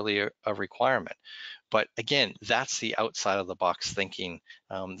necessarily a requirement. But again, that's the outside of the box thinking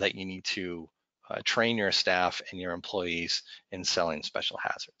that you need to train your staff and your employees in selling special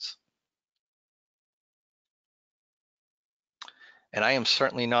hazards. And I am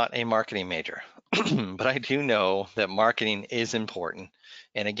certainly not a marketing major, but I do know that marketing is important.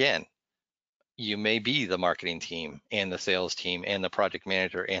 And again, you may be the marketing team and the sales team and the project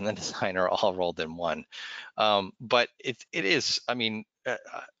manager and the designer all rolled in one. But it is, I mean,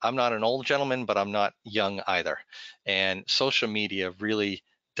 I'm not an old gentleman, but I'm not young either. And social media really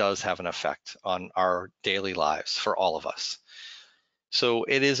does have an effect on our daily lives for all of us. So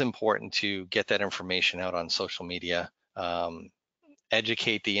it is important to get that information out on social media.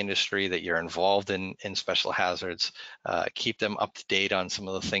 Educate the industry that you're involved in special hazards, keep them up to date on some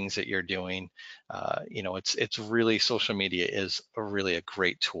of the things that you're doing. You know, it's really, social media is really a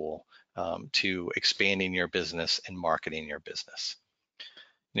great tool to expanding your business and marketing your business.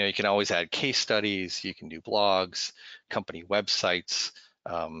 You know, you can always add case studies, you can do blogs, company websites.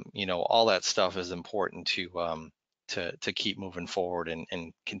 You know, all that stuff is important to keep moving forward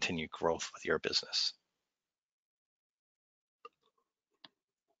and continue growth with your business.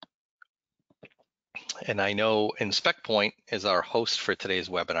 And I know InspectPoint is our host for today's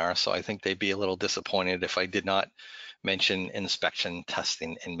webinar, so I think they'd be a little disappointed if I did not mention inspection,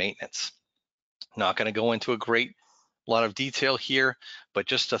 testing, and maintenance. Not going to go into a great lot of detail here, but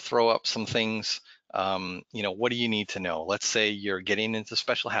just to throw up some things, you know, what do you need to know? Let's say you're getting into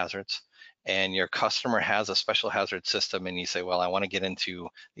special hazards and your customer has a special hazard system and you say, well, I want to get into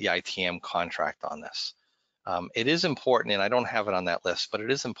the ITM contract on this. It is important, and I don't have it on that list, but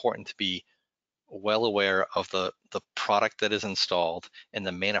it is important to be well aware of the product that is installed and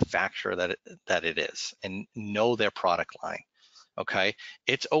the manufacturer that it is, and know their product line. Okay,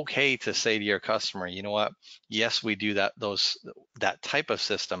 it's okay to say to your customer, you know what, yes, we do that type of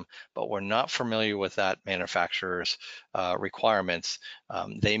system, but we're not familiar with that manufacturer's requirements.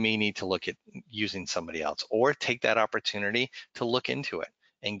 They may need to look at using somebody else, or take that opportunity to look into it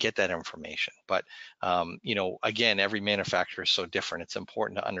and get that information. But you know, again, every manufacturer is so different. It's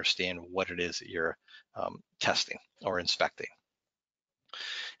important to understand what it is that you're testing or inspecting.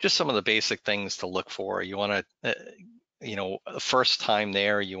 Just some of the basic things to look for. You want to, you know, the first time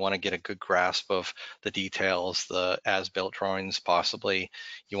there, you want to get a good grasp of the details, the as-built drawings possibly.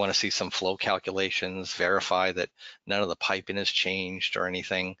 You want to see some flow calculations, verify that none of the piping has changed or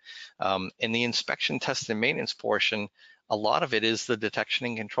anything. In the inspection, test, and maintenance portion, a lot of it is the detection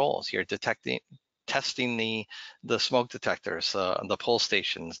and controls. You're testing the smoke detectors, the pull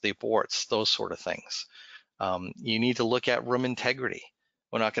stations, the aborts, those sort of things. You need to look at room integrity.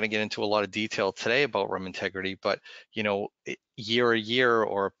 We're not going to get into a lot of detail today about room integrity, but you know, year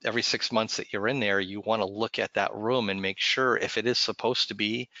or every 6 months that you're in there, you want to look at that room and make sure, if it is supposed to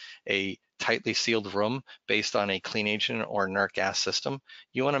be a tightly sealed room based on a clean agent or inert gas system,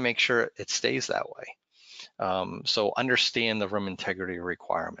 you want to make sure it stays that way. So understand the room integrity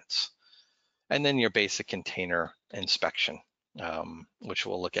requirements. And then your basic container inspection, which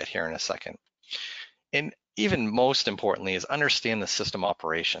we'll look at here in a second. And even most importantly is understand the system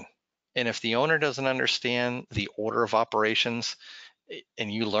operation. And if the owner doesn't understand the order of operations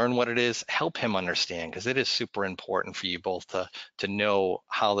and you learn what it is, help him understand, because it is super important for you both to know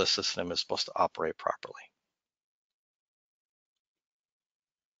how the system is supposed to operate properly.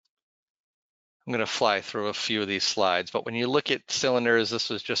 I'm going to fly through a few of these slides, but when you look at cylinders, this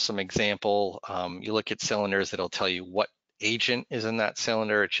was just some example. You look at cylinders, it'll tell you what agent is in that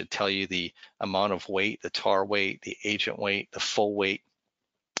cylinder. It should tell you the amount of weight, the tar weight, the agent weight, the full weight,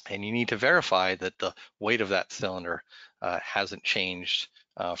 and you need to verify that the weight of that cylinder hasn't changed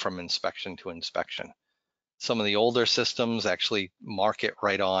from inspection to inspection. Some of the older systems actually mark it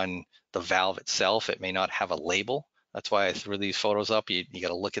right on the valve itself. It may not have a label. That's why I threw these photos up. You got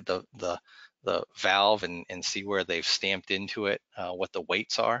to look at the valve and see where they've stamped into it, what the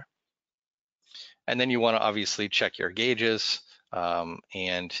weights are. And then you want to obviously check your gauges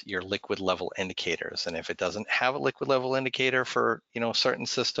and your liquid level indicators. And if it doesn't have a liquid level indicator for, you know, certain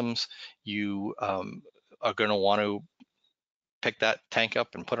systems, you are going to want to pick that tank up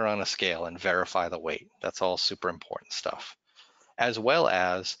and put it on a scale and verify the weight. That's all super important stuff, as well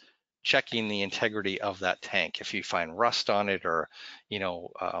as checking the integrity of that tank. If you find rust on it, or you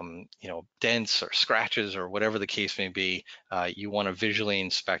know, dents or scratches or whatever the case may be, you want to visually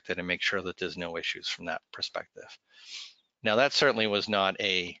inspect it and make sure that there's no issues from that perspective. Now, that certainly was not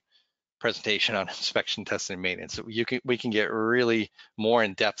a presentation on inspection, testing, and maintenance. We can get really more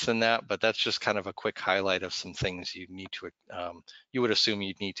in depth than that, but that's just kind of a quick highlight of some things you need to, you would assume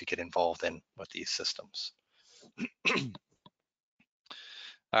you'd need to get involved in with these systems.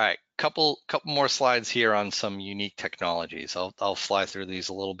 All right, couple more slides here on some unique technologies. I'll fly through these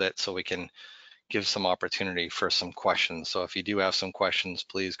a little bit so we can give some opportunity for some questions. So if you do have some questions,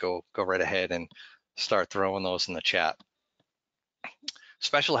 please go right ahead and start throwing those in the chat.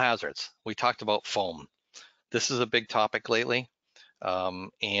 Special hazards. We talked about foam. This is a big topic lately,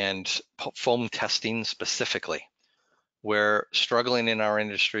 and foam testing specifically. We're struggling in our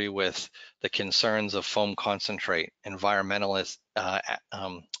industry with the concerns of foam concentrate, environmental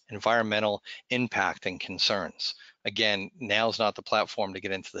impact and concerns. Again, now's not the platform to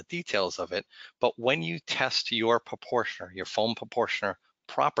get into the details of it, but when you test your proportioner, your foam proportioner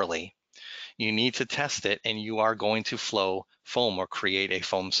properly, you need to test it and you are going to flow foam or create a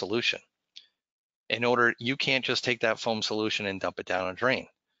foam solution. You can't just take that foam solution and dump it down a drain.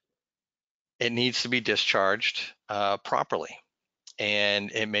 It needs to be discharged properly,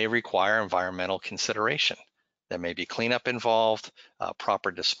 and it may require environmental consideration. There may be cleanup involved,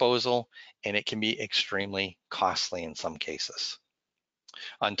 proper disposal, and it can be extremely costly in some cases.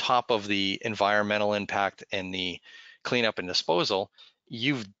 On top of the environmental impact and the cleanup and disposal,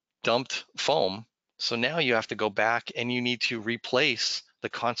 you've dumped foam, so now you have to go back and you need to replace the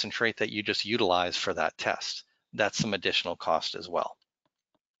concentrate that you just utilized for that test. That's some additional cost as well.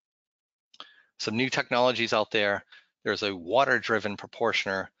 Some new technologies out there. There's a water-driven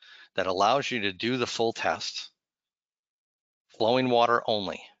proportioner that allows you to do the full test, flowing water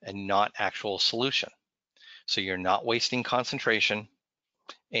only and not actual solution. So you're not wasting concentration,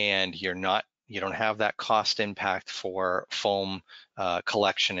 and you don't have that cost impact for foam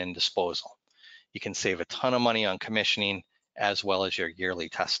collection and disposal. You can save a ton of money on commissioning as well as your yearly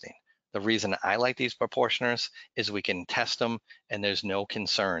testing. The reason I like these proportioners is we can test them and there's no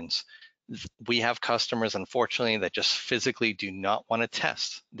concerns. We have customers, unfortunately, that just physically do not want to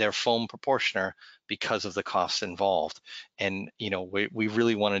test their foam proportioner because of the costs involved. And we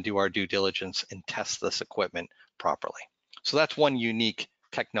really want to do our due diligence and test this equipment properly. So that's one unique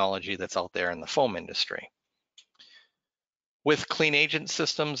technology that's out there in the foam industry. With clean agent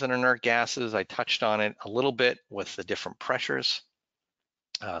systems and inert gases, I touched on it a little bit with the different pressures,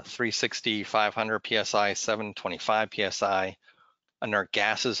 360, 500 PSI, 725 PSI, inert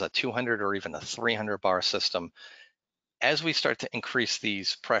gases, a 200 or even a 300 bar system. As we start to increase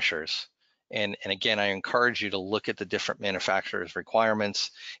these pressures, and again, I encourage you to look at the different manufacturers'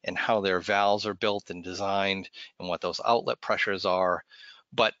 requirements and how their valves are built and designed and what those outlet pressures are.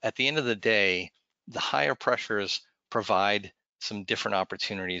 But at the end of the day, the higher pressures provide some different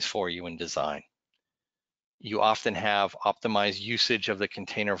opportunities for you in design. You often have optimized usage of the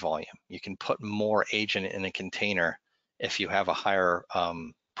container volume. You can put more agent in a container if you have a higher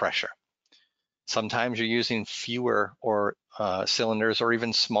pressure. Sometimes you're using fewer cylinders or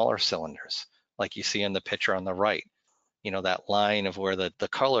even smaller cylinders, like you see in the picture on the right. That line of where the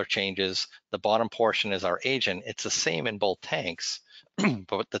color changes, the bottom portion is our agent. It's the same in both tanks,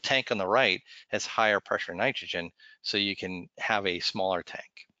 but the tank on the right has higher pressure nitrogen, so you can have a smaller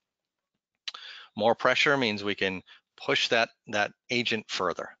tank. More pressure means we can push that agent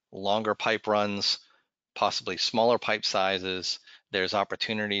further, longer pipe runs, possibly smaller pipe sizes. There's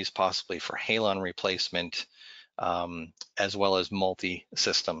opportunities possibly for halon replacement, as well as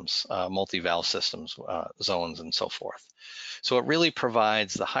multi-systems, multi-valve systems, zones, and so forth. So it really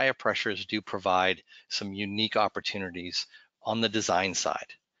provides, the higher pressures do provide some unique opportunities on the design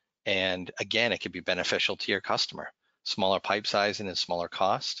side. And again, it could be beneficial to your customer. Smaller pipe size and a smaller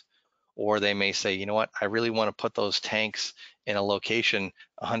cost. Or they may say, you know what, I really want to put those tanks in a location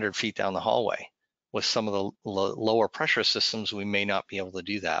 100 feet down the hallway. With some of the lower pressure systems, we may not be able to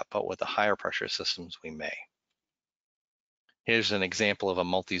do that, but with the higher pressure systems, we may. Here's an example of a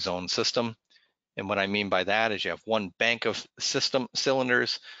multi-zone system. And what I mean by that is you have one bank of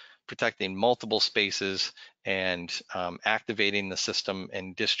cylinders protecting multiple spaces and activating the system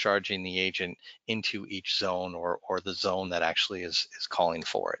and discharging the agent into each zone or the zone that actually is calling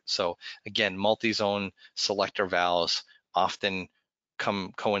for it. So again, multi-zone selector valves often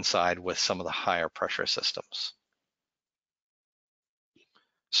coincide with some of the higher pressure systems.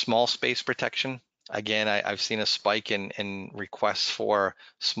 Small space protection. Again, I've seen a spike in requests for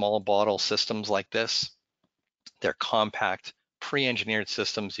small bottle systems like this. They're compact, pre-engineered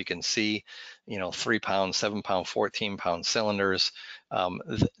systems. You can see, 3 pound, 7 pound, 14 pound cylinders.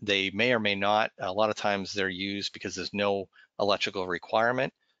 They may or may not, a lot of times they're used because there's no electrical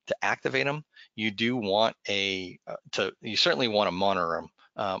requirement to activate them. You do want you certainly want to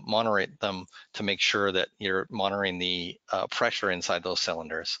monitor them to make sure that you're monitoring the pressure inside those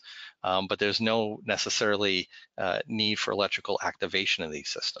cylinders. But there's no necessarily need for electrical activation of these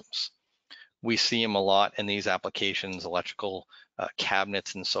systems. We see them a lot in these applications, electrical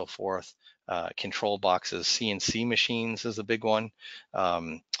cabinets and so forth, control boxes, CNC machines is a big one,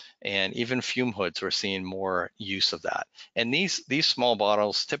 and even fume hoods, we're seeing more use of that. And these small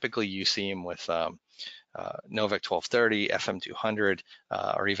bottles, typically you see them with Novec 1230, FM200,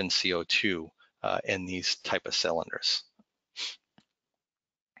 or even CO2 in these type of cylinders.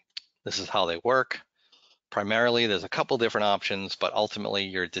 This is how they work. Primarily, there's a couple different options, but ultimately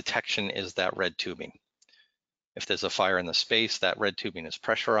your detection is that red tubing. If there's a fire in the space, that red tubing is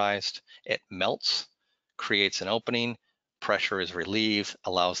pressurized, it melts, creates an opening, pressure is relieved,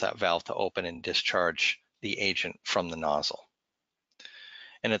 allows that valve to open and discharge the agent from the nozzle.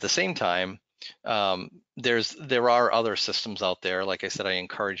 And at the same time, there are other systems out there. Like I said, I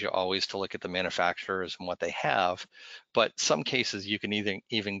encourage you always to look at the manufacturers and what they have. But some cases you can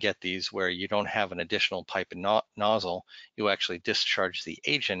even get these where you don't have an additional pipe and nozzle. You actually discharge the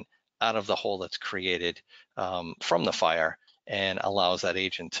agent out of the hole that's created from the fire and allows that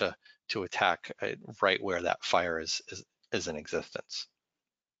agent to attack right where that fire is in existence.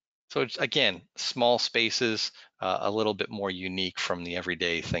 So it's, again, small spaces, a little bit more unique from the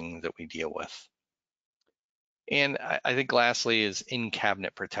everyday thing that we deal with. And I think lastly is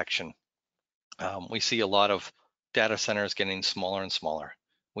in-cabinet protection. We see a lot of data centers getting smaller and smaller.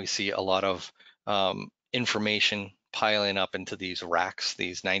 We see a lot of information piling up into these racks,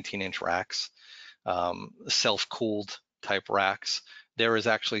 these 19-inch racks, self-cooled type racks. There is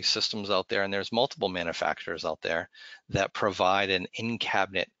actually systems out there, and there's multiple manufacturers out there that provide an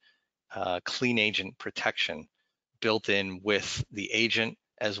in-cabinet clean agent protection built in with the agent,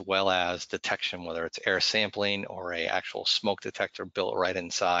 as well as detection, whether it's air sampling or a actual smoke detector built right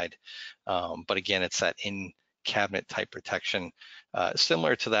inside. But again, it's that in-cabinet type protection,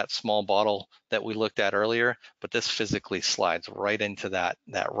 similar to that small bottle that we looked at earlier, but this physically slides right into that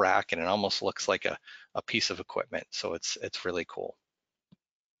rack, and it almost looks like a piece of equipment. So it's really cool.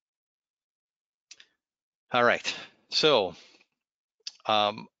 All right, so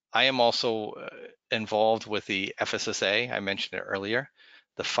I am also involved with the FSSA. I mentioned it earlier,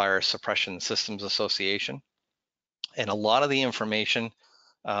 the Fire Suppression Systems Association. And a lot of the information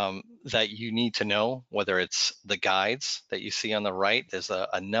that you need to know, whether it's the guides that you see on the right, there's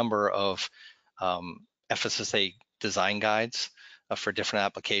a number of FSSA design guides for different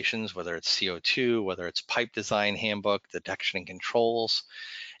applications, whether it's CO2, whether it's pipe design handbook, detection and controls,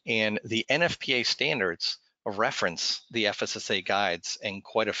 and the NFPA standards reference the FSSA guides and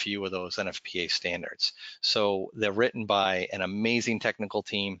quite a few of those NFPA standards. So they're written by an amazing technical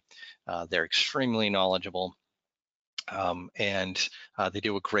team. They're extremely knowledgeable. And they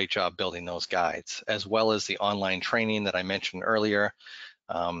do a great job building those guides, as well as the online training that I mentioned earlier.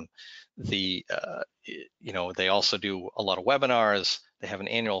 They also do a lot of webinars. They have an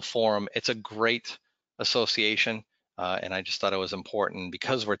annual forum. It's a great association. And I just thought it was important,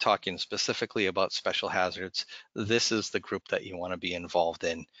 because we're talking specifically about special hazards. This is the group that you want to be involved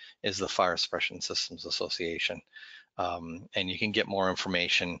in, is the Fire Suppression Systems Association. And you can get more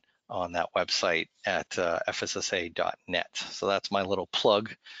information on that website at fssa.net. So that's my little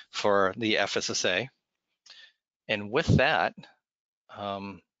plug for the FSSA. And with that,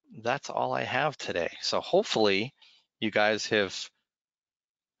 that's all I have today. So hopefully you guys have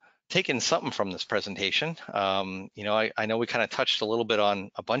taken something from this presentation. I know we kind of touched a little bit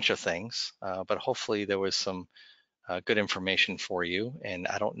on a bunch of things, but hopefully there was some good information for you. And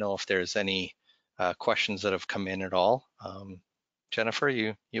I don't know if there's any questions that have come in at all. Jennifer,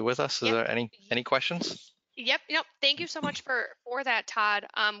 you with us? Is Yep. there any questions? Yep. Thank you so much for that, Todd.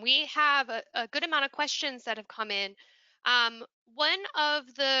 We have a good amount of questions that have come in. One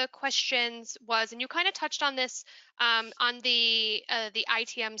of the questions was, and you kind of touched on this on the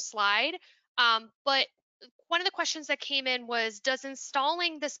ITM slide, but one of the questions that came in was, does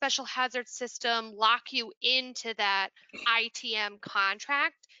installing the special hazard system lock you into that ITM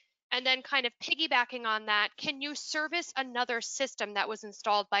contract? And then kind of piggybacking on that, can you service another system that was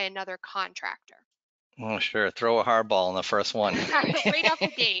installed by another contractor? Oh, sure. Throw a hard ball in the first one. Right off the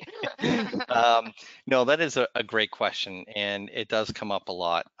gate. No, that is a great question, and it does come up a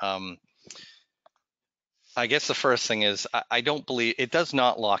lot. I guess the first thing is, I don't believe it does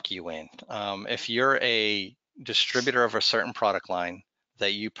not lock you in. If you're a distributor of a certain product line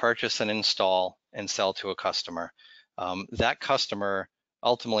that you purchase and install and sell to a customer, that customer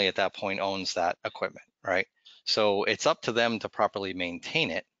ultimately at that point owns that equipment, right? So it's up to them to properly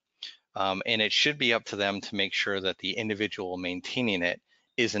maintain it. And it should be up to them to make sure that the individual maintaining it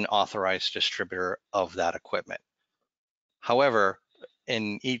is an authorized distributor of that equipment. However,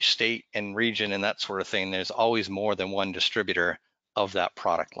 in each state and region and that sort of thing, there's always more than one distributor of that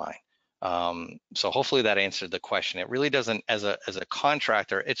product line. So hopefully that answered the question. It really doesn't, as a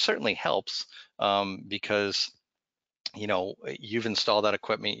contractor, it certainly helps because you've installed that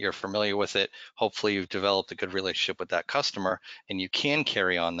equipment, you're familiar with it. Hopefully you've developed a good relationship with that customer, and you can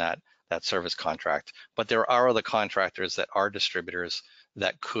carry on that that service contract. But there are other contractors that are distributors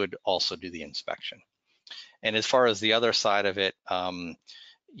that could also do the inspection. And as far as the other side of it, again,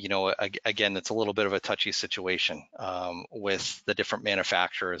 it's a little bit of a touchy situation with the different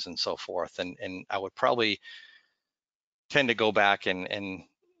manufacturers and so forth. And I would probably tend to go back and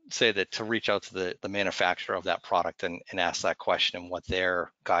say that to reach out to the manufacturer of that product and ask that question and what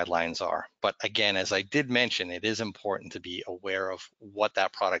their guidelines are. But again, as I did mention, it is important to be aware of what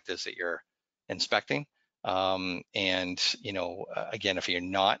that product is that you're inspecting. And again, if you're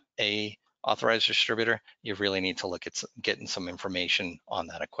not a authorized distributor, you really need to look at getting some information on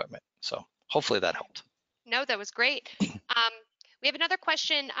that equipment. So hopefully that Okay. helped. No, that was great. Um, we have another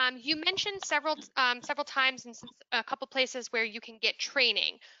question. You mentioned several times and a couple places where you can get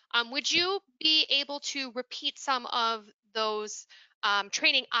training. Would you be able to repeat some of those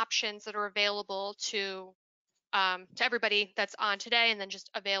training options that are available to everybody that's on today, and then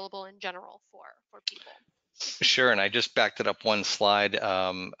just available in general for people? Sure, and I just backed it up one slide.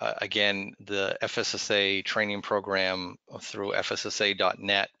 Again, the FSSA training program through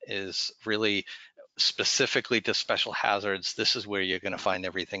fssa.net is really specifically to special hazards. This is where you're going to find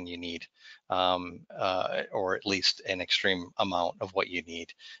everything you need, or at least an extreme amount of what you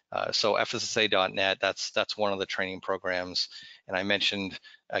need. So fssa.net, that's one of the training programs. And I mentioned,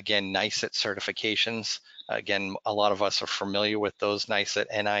 again, NICET certifications. Again, a lot of us are familiar with those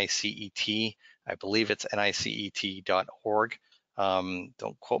NICET, NICET. I believe it's nicet.org.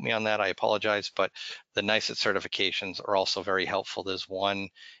 Don't quote me on that, I apologize, but the NICET certifications are also very helpful. There's one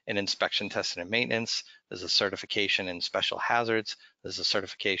in inspection, testing, and maintenance. There's a certification in special hazards. There's a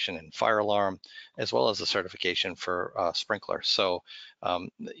certification in fire alarm, as well as a certification for sprinkler. So,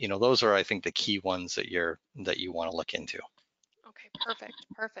 those are, I think, the key ones that you want to look into. Okay, perfect,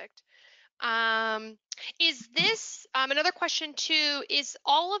 perfect. Um, is this another question too? Is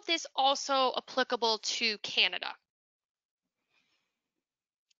all of this also applicable to Canada,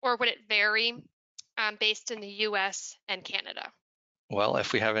 or would it vary based in the US and Canada? Well,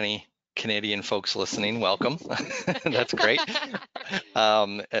 if we have any Canadian folks listening, welcome. That's great.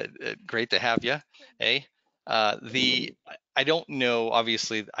 Great to have you. Hey, the I don't know.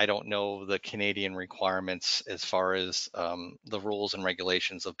 Obviously, I don't know the Canadian requirements as far as the rules and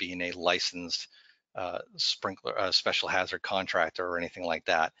regulations of being a licensed sprinkler special hazard contractor or anything like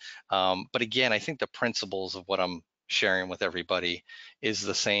that. But again, I think the principles of what I'm sharing with everybody is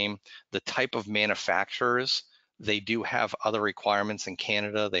the same. The type of manufacturers, they do have other requirements in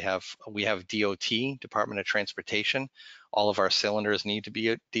Canada. We have DOT, Department of Transportation. All of our cylinders need to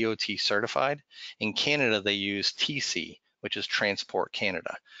be DOT certified. In Canada, they use TC, which is Transport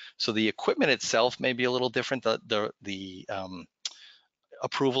Canada. So the equipment itself may be a little different, the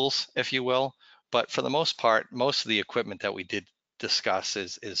approvals, if you will. But for the most part, most of the equipment that we did discuss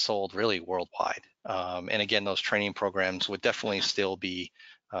is sold really worldwide. And again, those training programs would definitely still be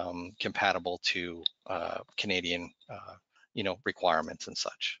compatible to Canadian, requirements and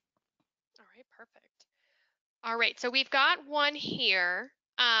such. All right, perfect. All right, so we've got one here.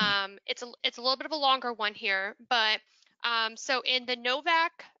 It's a little bit of a longer one here, but so in the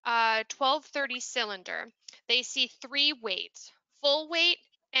Novak 1230 cylinder, they see three weights: full weight,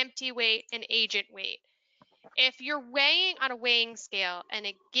 empty weight, and agent weight. If you're weighing on a weighing scale and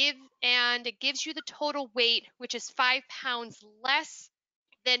it gives you the total weight, which is 5 pounds less,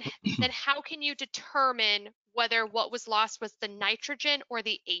 then how can you determine whether what was lost was the nitrogen or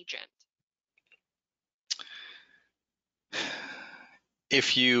the agent?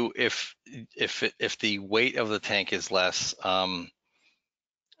 If the weight of the tank is less,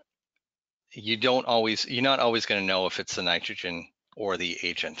 you're not always going to know if it's the nitrogen or the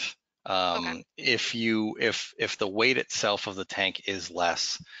agent. Okay. If the weight itself of the tank is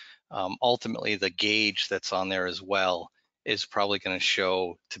less, ultimately the gauge that's on there as well is probably going to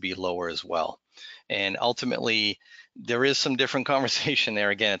show to be lower as well. And ultimately, there is some different conversation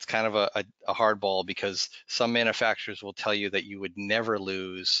there. Again, it's kind of a hardball, because some manufacturers will tell you that you would never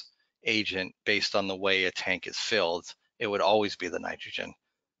lose agent based on the way a tank is filled. It would always be the nitrogen.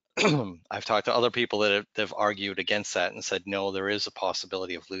 I've talked to other people that have argued against that and said, no, there is a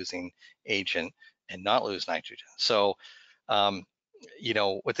possibility of losing agent and not lose nitrogen. So,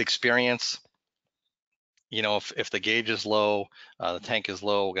 with experience, if the gauge is low, the tank is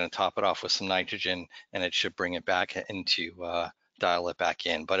low, we're going to top it off with some nitrogen, and it should bring it back into, dial it back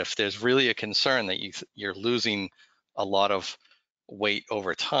in. But if there's really a concern that you're losing a lot of weight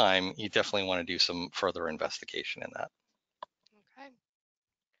over time, you definitely want to do some further investigation in that. Okay.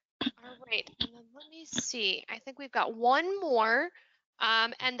 All right. And then let me see. I think we've got one more.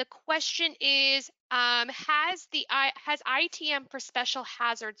 And the question is, has ITM for special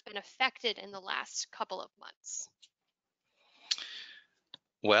hazards been affected in the last couple of months?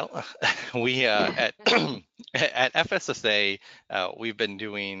 Well, we at at FSSA, we've been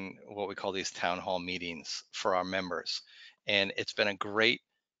doing what we call these town hall meetings for our members, and it's been a great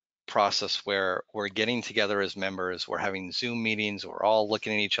process where we're getting together as members, we're having Zoom meetings, we're all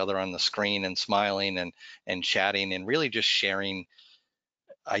looking at each other on the screen and smiling and chatting and really just sharing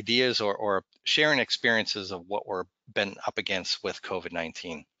ideas or sharing experiences of what we're been up against with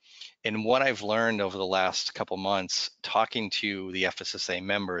COVID-19. And what I've learned over the last couple months, talking to the FSSA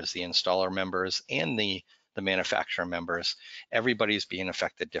members, the installer members, and the manufacturer members, everybody's being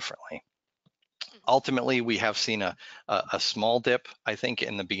affected differently. Mhm. Ultimately, we have seen a small dip, I think,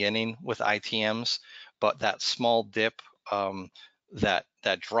 in the beginning with ITMs, but that small dip that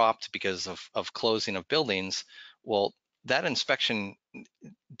dropped because of closing of buildings, well, that inspection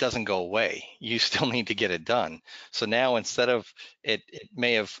doesn't go away. You still need to get it done. So now instead of it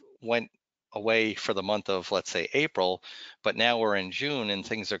may have went away for the month of, let's say, April, but now we're in June and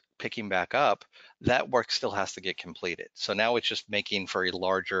things are picking back up. That work still has to get completed. So now it's just making for a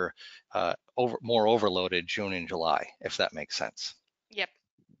larger, more overloaded June and July, if that makes sense. Yep.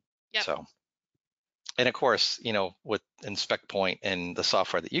 Yep. So, and of course, with Inspect Point and the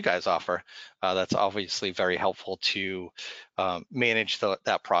software that you guys offer, that's obviously very helpful to manage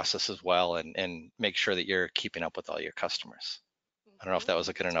that process as well and make sure that you're keeping up with all your customers. I don't know if Mhm. that was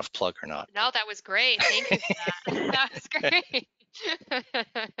a good enough plug or not, No, that was great. Thank you for that. That was great.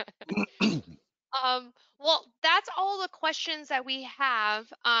 but Well, that's all the questions that we have.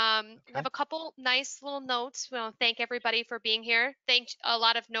 We have okay. a couple nice little notes. We want to thank everybody for being here. Thanked a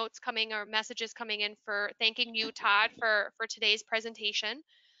lot of notes coming or messages coming in for thanking you, Todd, for today's presentation.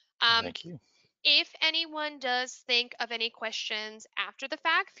 Well, Um, thank you. if anyone does think of any questions after the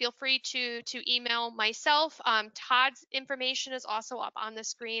fact, feel free to email myself. Todd's information is also up on the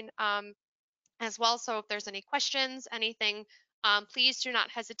screen. As well. So if there's any questions, anything, please do not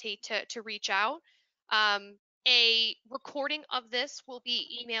hesitate to reach out. A recording of this will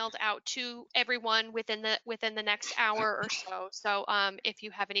be emailed out to everyone within the next hour or so. So if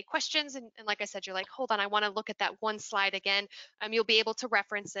you have any questions, and like I said, you're like, hold on, I want to look at that one slide again, you'll be able to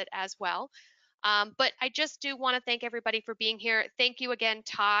reference it as well. But I just do want to thank everybody for being here. Thank you again,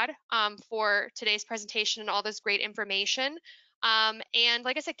 Todd, for today's presentation and all this great information. And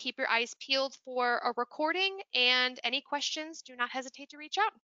like I said, keep your eyes peeled for a recording, and any questions, do not hesitate to reach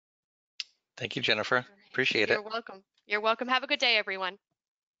out. Thank you, Jennifer. All right. Appreciate it. You're welcome. You're welcome. Have a good day, everyone.